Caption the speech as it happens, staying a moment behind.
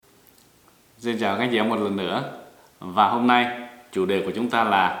Xin chào các anh chị em một lần nữa. Và hôm nay chủ đề của chúng ta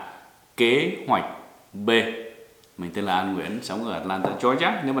là kế hoạch B. Mình tên là An Nguyen, sống ở Atlanta,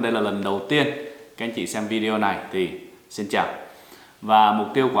 Georgia. Nếu mà đây là lần đầu tiên các anh chị xem video này thì xin chào. Và mục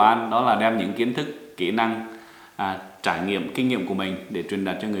tiêu của An đó là đem những kiến thức, kỹ năng, trải nghiệm, kinh nghiệm của mình để truyền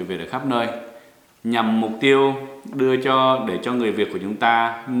đạt cho người Việt ở khắp nơi, nhằm mục tiêu để cho người Việt của chúng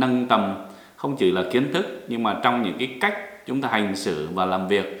ta nâng tầm không chỉ là kiến thức nhưng mà trong những cái cách chúng ta hành xử và làm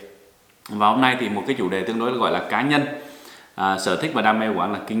việc. Và hôm nay thì một cái chủ đề tương đối gọi là cá nhân. Sở thích và đam mê của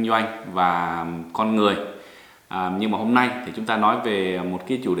anh là kinh doanh và con người. Nhưng mà hôm nay thì chúng ta nói về một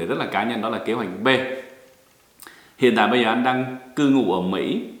cái chủ đề rất là cá nhân, đó là kế hoạch B. Hiện tại bây giờ anh đang cư ngụ ở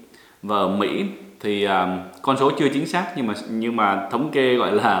Mỹ. Và ở Mỹ thì con số chưa chính xác nhưng mà thống kê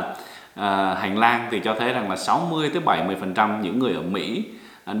gọi là hành lang thì cho thấy rằng là 60-70% những người ở Mỹ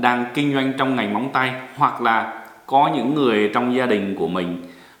đang kinh doanh trong ngành móng tay, hoặc là có những người trong gia đình của mình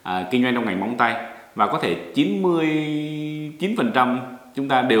kinh doanh trong ngành móng tay, và có thể 99% chúng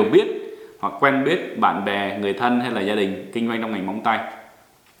ta đều biết hoặc quen biết bạn bè, người thân hay là gia đình kinh doanh trong ngành móng tay.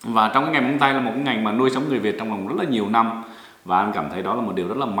 Và trong cái ngành móng tay là một cái ngành mà nuôi sống người Việt trong vòng rất là nhiều năm, và anh cảm thấy đó là một điều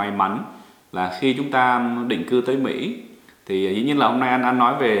rất là may mắn là khi chúng ta định cư tới Mỹ thì dĩ nhiên là hôm nay anh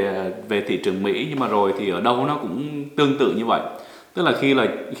nói về thị trường Mỹ, nhưng mà rồi thì ở đâu nó cũng tương tự như vậy. Tức là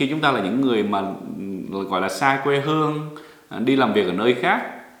khi chúng ta là những người mà gọi là xa quê hương, đi làm việc ở nơi khác,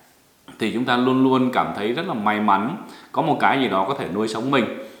 thì chúng ta luôn luôn cảm thấy rất là may mắn có một cái gì đó có thể nuôi sống mình.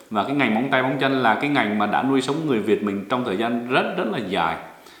 Và cái ngành móng tay móng chân là cái ngành mà đã nuôi sống người Việt mình trong thời gian rất là dài,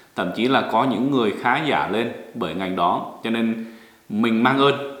 thậm chí là có những người khá giả lên bởi ngành đó. Cho nên mình mang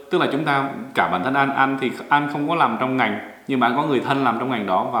ơn, tức là chúng ta, cả bản thân An thì An không có làm trong ngành, nhưng mà có người thân làm trong ngành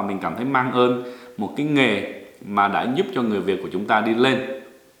đó, và mình cảm thấy mang ơn một cái nghề mà đã giúp cho người Việt của chúng ta đi lên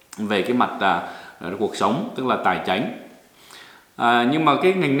về cái mặt cuộc sống, tức là tài chính. Nhưng mà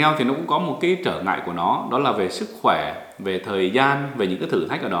cái ngành nail thì nó cũng có một cái trở ngại của nó, đó là về sức khỏe, về thời gian, về những cái thử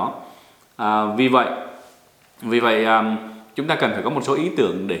thách ở đó. Vì vậy chúng ta cần phải có một số ý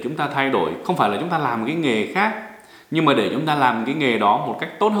tưởng để chúng ta thay đổi. Không phải là chúng ta làm cái nghề khác, nhưng mà để chúng ta làm cái nghề đó một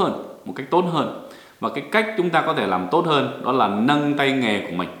cách tốt hơn. Và cái cách chúng ta có thể làm tốt hơn đó là nâng tay nghề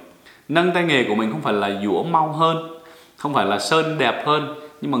của mình. Nâng tay nghề của mình không phải là giũa mau hơn, không phải là sơn đẹp hơn,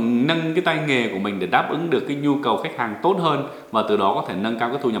 nhưng mà nâng cái tay nghề của mình để đáp ứng được cái nhu cầu khách hàng tốt hơn, và từ đó có thể nâng cao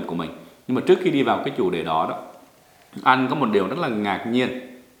cái thu nhập của mình. Nhưng mà trước khi đi vào cái chủ đề đó anh có một điều rất là ngạc nhiên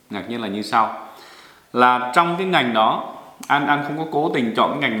là như sau. Là trong cái ngành đó, anh không có cố tình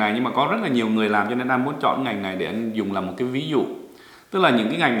chọn cái ngành này, nhưng mà có rất là nhiều người làm, cho nên anh muốn chọn ngành này để anh dùng làm một cái ví dụ. Tức là những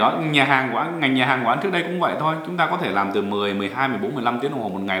cái ngành đó, ngành nhà hàng của anh trước đây cũng vậy thôi. Chúng ta có thể làm từ 10, 12, 14, 15 tiếng đồng hồ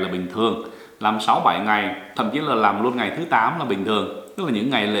một ngày là bình thường. Làm 6-7 ngày, thậm chí là làm luôn ngày thứ 8 là bình thường. Tức là những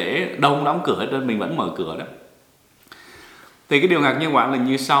ngày lễ đông đóng cửa hết, mình vẫn mở cửa đó. Thì cái điều ngạc nhiên của anh là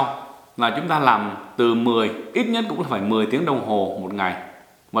như sau. Là chúng ta làm từ ít nhất cũng phải 10 tiếng đồng hồ một ngày,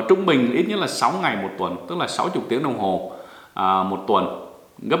 và trung bình ít nhất là 6 ngày một tuần, tức là 60 tiếng đồng hồ một tuần,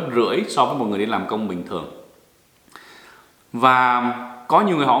 gấp rưỡi so với một người đi làm công bình thường. Và có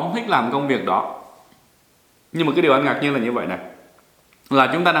nhiều người họ không thích làm công việc đó. Nhưng mà cái điều anh ngạc nhiên là như vậy này, là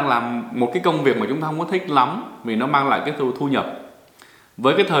chúng ta đang làm một cái công việc mà chúng ta không có thích lắm, vì nó mang lại cái thu nhập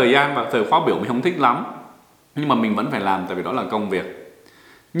với cái thời gian và thời khóa biểu mình không thích lắm, nhưng mà mình vẫn phải làm tại vì đó là công việc.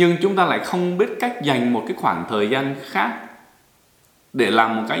 Nhưng chúng ta lại không biết cách dành một cái khoảng thời gian khác để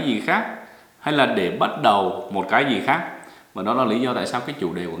làm một cái gì khác, hay là để bắt đầu một cái gì khác. Và đó là lý do tại sao cái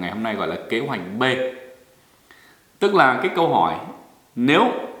chủ đề của ngày hôm nay gọi là kế hoạch B. Tức là cái câu hỏi,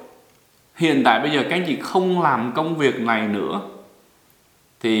 nếu hiện tại bây giờ các anh chị không làm công việc này nữa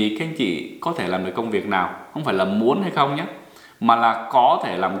thì các anh chị có thể làm được công việc nào? Không phải là muốn hay không nhé, mà là có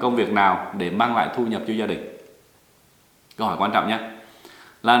thể làm công việc nào để mang lại thu nhập cho gia đình. Câu hỏi quan trọng nhé.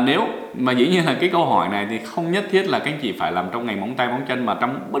 Là nếu mà dĩ nhiên là cái câu hỏi này thì không nhất thiết là các anh chị phải làm trong ngành móng tay móng chân, mà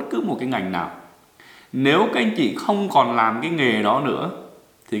trong bất cứ một cái ngành nào. Nếu các anh chị không còn làm cái nghề đó nữa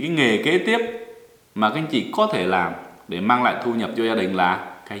thì cái nghề kế tiếp mà các anh chị có thể làm để mang lại thu nhập cho gia đình là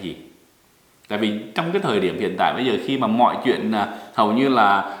cái gì? Tại vì trong cái thời điểm hiện tại bây giờ, khi mà mọi chuyện hầu như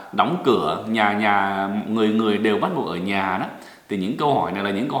là đóng cửa, nhà người đều bắt buộc ở nhà đó, thì những câu hỏi này là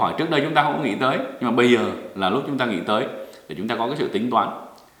những câu hỏi trước đây chúng ta không nghĩ tới, nhưng mà bây giờ là lúc chúng ta nghĩ tới để chúng ta có cái sự tính toán.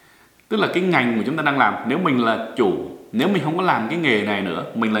 Tức là cái ngành mà chúng ta đang làm, nếu mình là chủ, nếu mình không có làm cái nghề này nữa,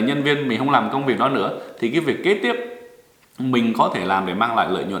 mình là nhân viên, mình không làm công việc đó nữa, thì cái việc kế tiếp mình có thể làm để mang lại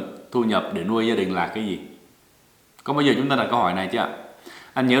lợi nhuận, thu nhập để nuôi gia đình là cái gì? Có bao giờ chúng ta đặt câu hỏi này chưa ạ?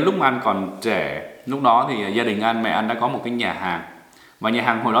 Anh nhớ lúc mà anh còn trẻ, lúc đó thì gia đình anh, mẹ anh đã có một cái nhà hàng. Và nhà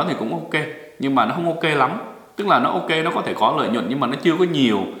hàng hồi đó thì cũng ok, nhưng mà nó không ok lắm. Tức là nó ok, nó có thể có lợi nhuận nhưng mà nó chưa có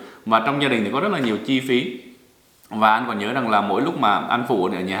nhiều. Và trong gia đình thì có rất là nhiều chi phí. Và anh còn nhớ rằng là mỗi lúc mà anh phụ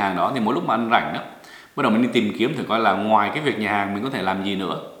ở nhà hàng đó, thì mỗi lúc mà anh rảnh đó, bắt đầu mình đi tìm kiếm thử coi là ngoài cái việc nhà hàng mình có thể làm gì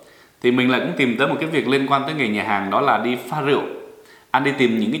nữa. Thì mình lại cũng tìm tới một cái việc liên quan tới nghề nhà hàng, đó là đi pha rượu. Anh đi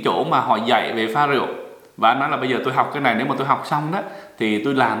tìm những cái chỗ mà họ dạy về pha rượu, và anh nói là bây giờ tôi học cái này, nếu mà tôi học xong đó thì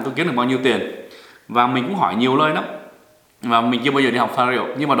tôi làm, tôi kiếm được bao nhiêu tiền. Và mình cũng hỏi nhiều nơi lắm, và mình chưa bao giờ đi học pha rượu.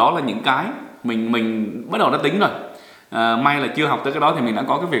 Nhưng mà đó là những cái mình bắt đầu đã tính rồi. May là chưa học tới cái đó thì mình đã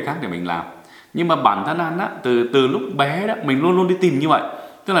có cái việc khác để mình làm. Nhưng mà bản thân anh á, từ lúc bé đó mình luôn luôn đi tìm như vậy.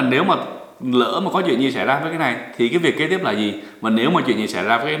 Tức là nếu mà lỡ mà có chuyện gì xảy ra với cái này thì cái việc kế tiếp là gì, và nếu mà chuyện gì xảy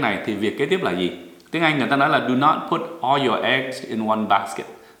ra với cái này thì việc kế tiếp là gì. Tiếng Anh người ta nói là do not put all your eggs in one basket,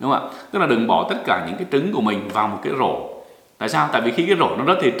 đúng không ạ? Tức là đừng bỏ tất cả những cái trứng của mình vào một cái rổ. Tại sao? Tại vì khi cái rổ nó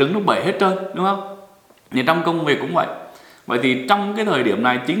rớt thì trứng nó bể hết trơn, đúng không? Thì trong công việc cũng vậy. Vậy thì trong cái thời điểm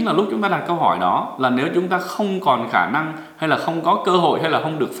này chính là lúc chúng ta đặt câu hỏi đó, là nếu chúng ta không còn khả năng, hay là không có cơ hội, hay là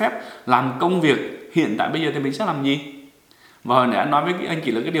không được phép làm công việc hiện tại bây giờ thì mình sẽ làm gì? Và hồi nãy anh nói với anh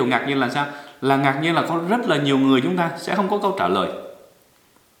chị là cái điều ngạc nhiên là sao? Là ngạc nhiên là có rất là nhiều người chúng ta sẽ không có câu trả lời.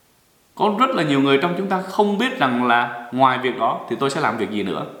 Có rất là nhiều người trong chúng ta không biết rằng là ngoài việc đó thì tôi sẽ làm việc gì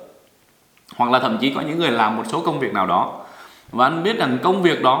nữa. Hoặc là thậm chí có những người làm một số công việc nào đó, và anh biết rằng công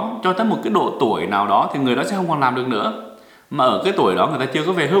việc đó cho tới một cái độ tuổi nào đó thì người đó sẽ không còn làm được nữa. Mà ở cái tuổi đó người ta chưa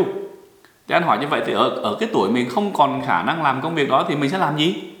có về hưu. Thì anh hỏi như vậy thì ở cái tuổi mình không còn khả năng làm công việc đó thì mình sẽ làm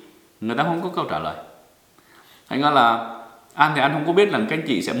gì? Người ta không có câu trả lời. Thành ra là anh thì anh không có biết rằng các anh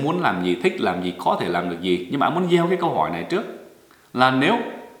chị sẽ muốn làm gì, thích làm gì, có thể làm được gì. Nhưng mà anh muốn gieo cái câu hỏi này trước, là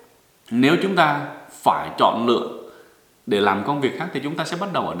nếu chúng ta phải chọn lựa để làm công việc khác thì chúng ta sẽ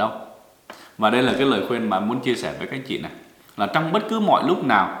bắt đầu ở đâu? Và đây là cái lời khuyên mà anh muốn chia sẻ với các anh chị này, là trong bất cứ mọi lúc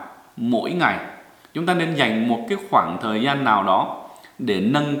nào, mỗi ngày, chúng ta nên dành một cái khoảng thời gian nào đó để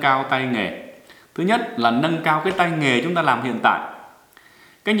nâng cao tay nghề. Thứ nhất là nâng cao cái tay nghề chúng ta làm hiện tại.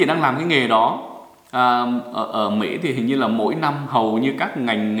 Các anh chị đang làm cái nghề đó, ở Mỹ thì hình như là mỗi năm hầu như các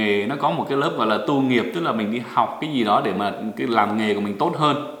ngành nghề nó có một cái lớp gọi là tu nghiệp, tức là mình đi học cái gì đó để mà cái làm nghề của mình tốt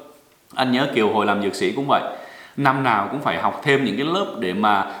hơn. Anh nhớ Kiều hồi làm dược sĩ cũng vậy, năm nào cũng phải học thêm những cái lớp để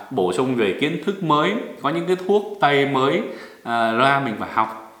mà bổ sung về kiến thức mới, có những cái thuốc tây mới ra mình phải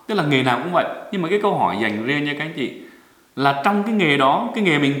học. Tức là nghề nào cũng vậy. Nhưng mà cái câu hỏi dành riêng cho các anh chị là trong cái nghề đó, cái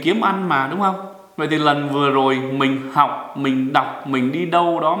nghề mình kiếm ăn mà, đúng không? Vậy thì lần vừa rồi mình học, mình đọc, mình đi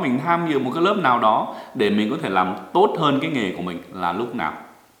đâu đó, mình tham dự một cái lớp nào đó để mình có thể làm tốt hơn cái nghề của mình là lúc nào?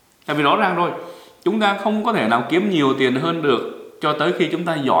 Tại vì rõ ràng rồi, chúng ta không có thể nào kiếm nhiều tiền hơn được cho tới khi chúng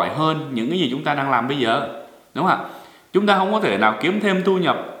ta giỏi hơn những cái gì chúng ta đang làm bây giờ, đúng không ạ? Chúng ta không có thể nào kiếm thêm thu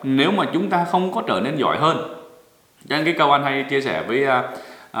nhập nếu mà chúng ta không có trở nên giỏi hơn. Cho nên cái câu anh hay chia sẻ với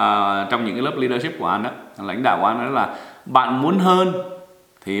trong những cái lớp leadership của anh đó, lãnh đạo của anh, đó là bạn muốn hơn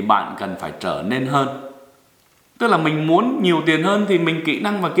thì bạn cần phải trở nên hơn. Tức là mình muốn nhiều tiền hơn thì mình kỹ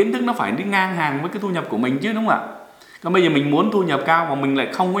năng và kiến thức nó phải đi ngang hàng với cái thu nhập của mình chứ, đúng không ạ? Còn bây giờ mình muốn thu nhập cao mà mình lại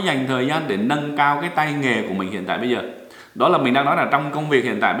không có dành thời gian để nâng cao cái tay nghề của mình hiện tại bây giờ. Đó là mình đang nói là trong công việc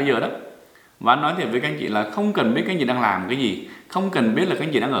hiện tại bây giờ đó. Và anh nói thiệt với các anh chị là không cần biết các anh chị đang làm cái gì, không cần biết là các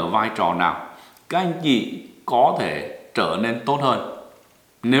anh chị đang ở vai trò nào, các anh chị có thể trở nên tốt hơn.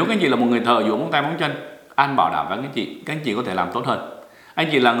 Nếu các anh chị là một người thợ nhuộm móng tay móng chân, anh bảo đảm với các anh chị có thể làm tốt hơn. Anh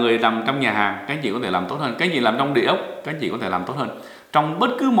chị là người làm trong nhà hàng, các anh chị có thể làm tốt hơn. Các anh chị làm trong địa ốc, các anh chị có thể làm tốt hơn. Trong bất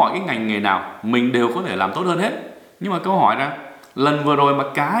cứ mọi cái ngành nghề nào, mình đều có thể làm tốt hơn hết. Nhưng mà câu hỏi ra, lần vừa rồi mà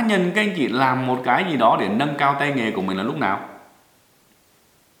cá nhân các anh chị làm một cái gì đó để nâng cao tay nghề của mình là lúc nào?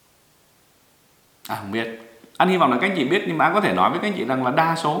 Không biết. Anh hy vọng là các anh chị biết, nhưng mà anh có thể nói với các anh chị rằng là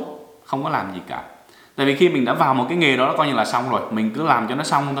đa số không có làm gì cả. Tại vì khi mình đã vào một cái nghề đó coi như là xong rồi, mình cứ làm cho nó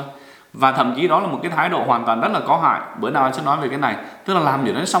xong thôi. Và thậm chí đó là một cái thái độ hoàn toàn rất là có hại. Bữa nào anh sẽ nói về cái này. Tức là làm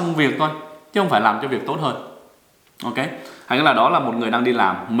để nó xong việc thôi, chứ không phải làm cho việc tốt hơn. Ok. Hay là đó là một người đang đi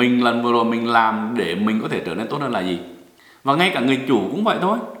làm. Mình lần vừa rồi mình làm để mình có thể trở nên tốt hơn là gì? Và ngay cả người chủ cũng vậy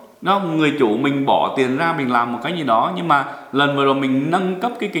thôi. Đó, người chủ mình bỏ tiền ra mình làm một cái gì đó, nhưng mà lần vừa rồi mình nâng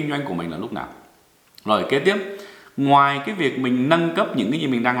cấp cái kinh doanh của mình là lúc nào? Rồi kế tiếp, ngoài cái việc mình nâng cấp những cái gì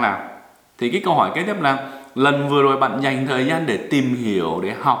mình đang làm, thì cái câu hỏi kế tiếp là lần vừa rồi bạn dành thời gian để tìm hiểu,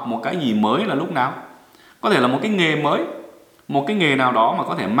 để học một cái gì mới là lúc nào? Có thể là một cái nghề mới, một cái nghề nào đó mà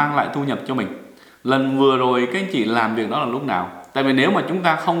có thể mang lại thu nhập cho mình. Lần vừa rồi các anh chị làm việc đó là lúc nào? Tại vì nếu mà chúng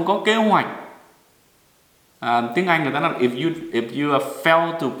ta không có kế hoạch, tiếng Anh người ta nói if you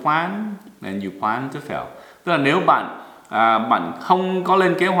fail to plan, then you plan to fail. Tức là nếu bạn không có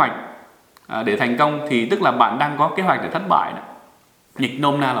lên kế hoạch để thành công thì tức là bạn đang có kế hoạch để thất bại. Dịch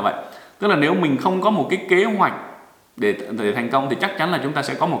nôm na là vậy. Tức là nếu mình không có một cái kế hoạch để thành công thì chắc chắn là chúng ta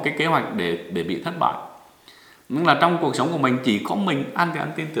sẽ có một cái kế hoạch để bị thất bại. Nhưng là trong cuộc sống của mình chỉ có mình, anh thì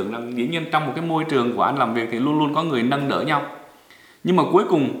anh tin tưởng rằng dĩ nhiên trong một cái môi trường của anh làm việc thì luôn luôn có người nâng đỡ nhau. Nhưng mà cuối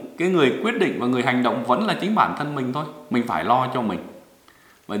cùng cái người quyết định và người hành động vẫn là chính bản thân mình thôi. Mình phải lo cho mình.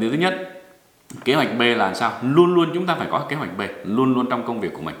 Vậy thì thứ nhất, kế hoạch B là sao? Luôn luôn chúng ta phải có kế hoạch B, luôn luôn trong công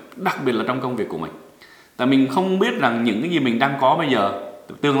việc của mình, đặc biệt là trong công việc của mình. Tại mình không biết rằng những cái gì mình đang có bây giờ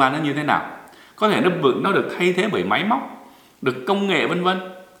tương lai nó như thế nào. Có thể nó được thay thế bởi máy móc, được công nghệ vân vân.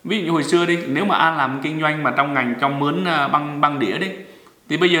 Ví dụ như hồi xưa đi, nếu mà An làm kinh doanh mà trong ngành cho mướn băng đĩa đi,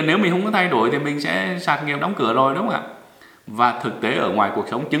 thì bây giờ nếu mình không có thay đổi thì mình sẽ sạt nghiệp đóng cửa rồi, đúng không ạ? Và thực tế ở ngoài cuộc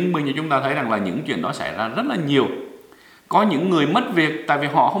sống chứng minh cho chúng ta thấy rằng là những chuyện đó xảy ra rất là nhiều. Có những người mất việc tại vì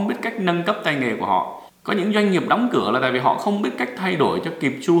họ không biết cách nâng cấp tay nghề của họ. Có những doanh nghiệp đóng cửa là tại vì họ không biết cách thay đổi cho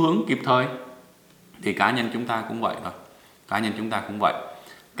kịp xu hướng, kịp thời. Thì cá nhân chúng ta cũng vậy thôi. Cá nhân chúng ta cũng vậy.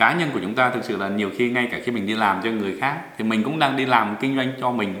 Cá nhân của chúng ta thực sự là nhiều khi ngay cả khi mình đi làm cho người khác thì mình cũng đang đi làm kinh doanh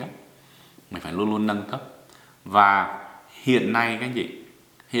cho mình đó. Mình phải luôn luôn nâng cấp. Và hiện nay các anh chị,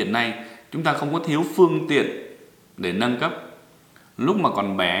 hiện nay chúng ta không có thiếu phương tiện để nâng cấp. Lúc mà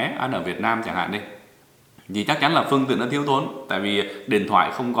còn bé, An ở Việt Nam chẳng hạn đi, thì chắc chắn là phương tiện nó thiếu thốn. Tại vì điện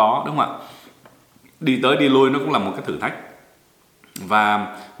thoại không có, đúng không ạ? Đi tới đi lui nó cũng là một cái thử thách.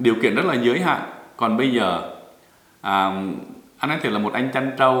 Và điều kiện rất là giới hạn. Còn bây giờ anh nói thiệt là một anh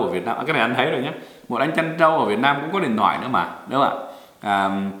chăn trâu ở Việt Nam, cái này anh thấy rồi nhé, một anh chăn trâu ở Việt Nam cũng có điện thoại nữa mà, đúng không ạ?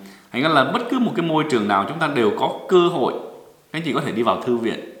 Thành ra là bất cứ một cái môi trường nào chúng ta đều có cơ hội. Các anh chị có thể đi vào thư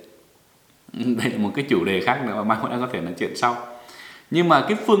viện. Đây là một cái chủ đề khác nữa mà mai có thể nói chuyện sau. Nhưng mà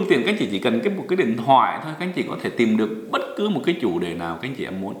cái phương tiện các anh chị chỉ cần một cái điện thoại thôi, các anh chị có thể tìm được bất cứ một cái chủ đề nào các anh chị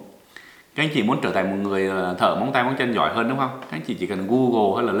em muốn. Các anh chị muốn trở thành một người thợ móng tay móng chân giỏi hơn, đúng không? Các anh chị chỉ cần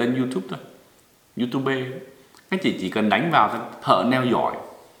Google hay là lên YouTube thôi, YouTube. Các anh chị chỉ cần đánh vào thợ nail giỏi,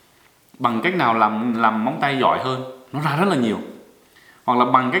 bằng cách nào làm móng tay giỏi hơn, nó ra rất là nhiều. Hoặc là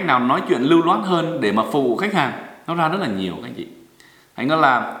bằng cách nào nói chuyện lưu loát hơn để mà phục vụ khách hàng, nó ra rất là nhiều các anh chị. Thành ra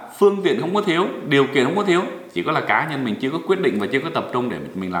là phương tiện không có thiếu, điều kiện không có thiếu, chỉ có là cá nhân mình chưa có quyết định và chưa có tập trung để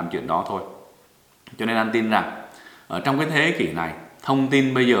mình làm chuyện đó thôi. Cho nên anh tin rằng ở trong cái thế kỷ này, thông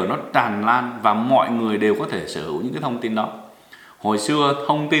tin bây giờ nó tràn lan và mọi người đều có thể sở hữu những cái thông tin đó. Hồi xưa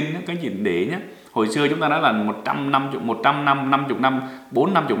thông tin, các anh chị để ý nhé, hồi xưa chúng ta nói là 100 năm, 50 năm,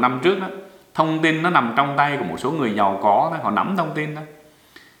 4-50 năm trước đó, thông tin nó nằm trong tay của một số người giàu có, họ nắm thông tin đó.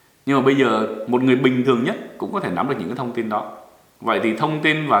 Nhưng mà bây giờ một người bình thường nhất cũng có thể nắm được những cái thông tin đó. Vậy thì thông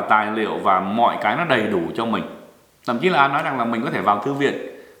tin và tài liệu và mọi cái nó đầy đủ cho mình. Thậm chí là An nói rằng là mình có thể vào thư viện,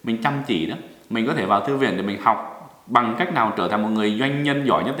 mình chăm chỉ đó, mình có thể vào thư viện để mình học bằng cách nào trở thành một người doanh nhân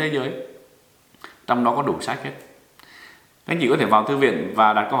giỏi nhất thế giới. Trong đó có đủ sách hết. Các anh chị có thể vào thư viện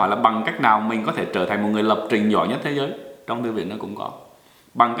và đặt câu hỏi là bằng cách nào mình có thể trở thành một người lập trình giỏi nhất thế giới. Trong thư viện nó cũng có.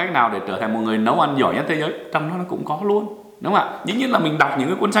 Bằng cách nào để trở thành một người nấu ăn giỏi nhất thế giới, trong đó nó cũng có luôn, đúng không ạ? Dĩ nhiên là mình đọc những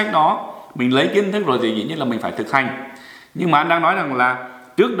cái cuốn sách đó, mình lấy kiến thức rồi thì dĩ nhiên là mình phải thực hành. Nhưng mà anh đang nói rằng là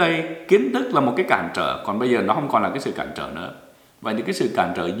trước đây kiến thức là một cái cản trở, còn bây giờ nó không còn là cái sự cản trở nữa. Vậy thì cái sự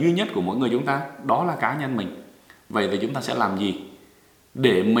cản trở duy nhất của mỗi người chúng ta đó là cá nhân mình. Vậy thì chúng ta sẽ làm gì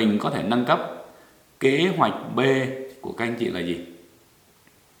để mình có thể nâng cấp? Kế hoạch B của các anh chị là gì?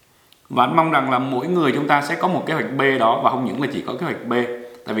 Và anh mong rằng là mỗi người chúng ta sẽ có một kế hoạch B đó, và không những là chỉ có kế hoạch B.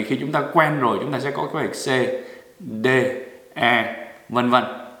 Tại vì khi chúng ta quen rồi, chúng ta sẽ có kế hoạch C, D, E, vân vân.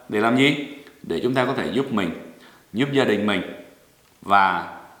 Để làm gì? Để chúng ta có thể giúp mình, giúp gia đình mình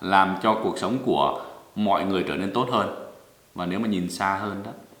và làm cho cuộc sống của mọi người trở nên tốt hơn. Và nếu mà nhìn xa hơn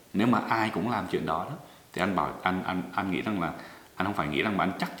đó, nếu mà ai cũng làm chuyện đó đó, thì anh nghĩ rằng là, anh không phải nghĩ rằng mà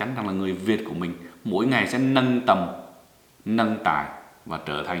anh chắc chắn rằng là người Việt của mình mỗi ngày sẽ nâng tầm, nâng tài và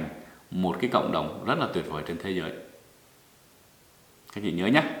trở thành một cái cộng đồng rất là tuyệt vời trên thế giới. Các chị nhớ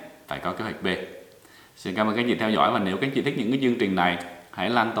nhé, phải có kế hoạch B. Xin cảm ơn các chị theo dõi, và nếu các chị thích những cái chương trình này, hãy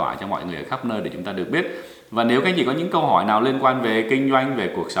lan tỏa cho mọi người ở khắp nơi để chúng ta được biết. Và nếu các chị có những câu hỏi nào liên quan về kinh doanh,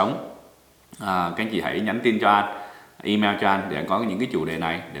 về cuộc sống, các chị hãy nhắn tin cho An, email cho An để anh có những cái chủ đề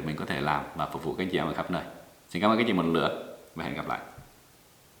này để mình có thể làm và phục vụ các chị em ở khắp nơi. Xin cảm ơn các chị một lần nữa và hẹn gặp lại.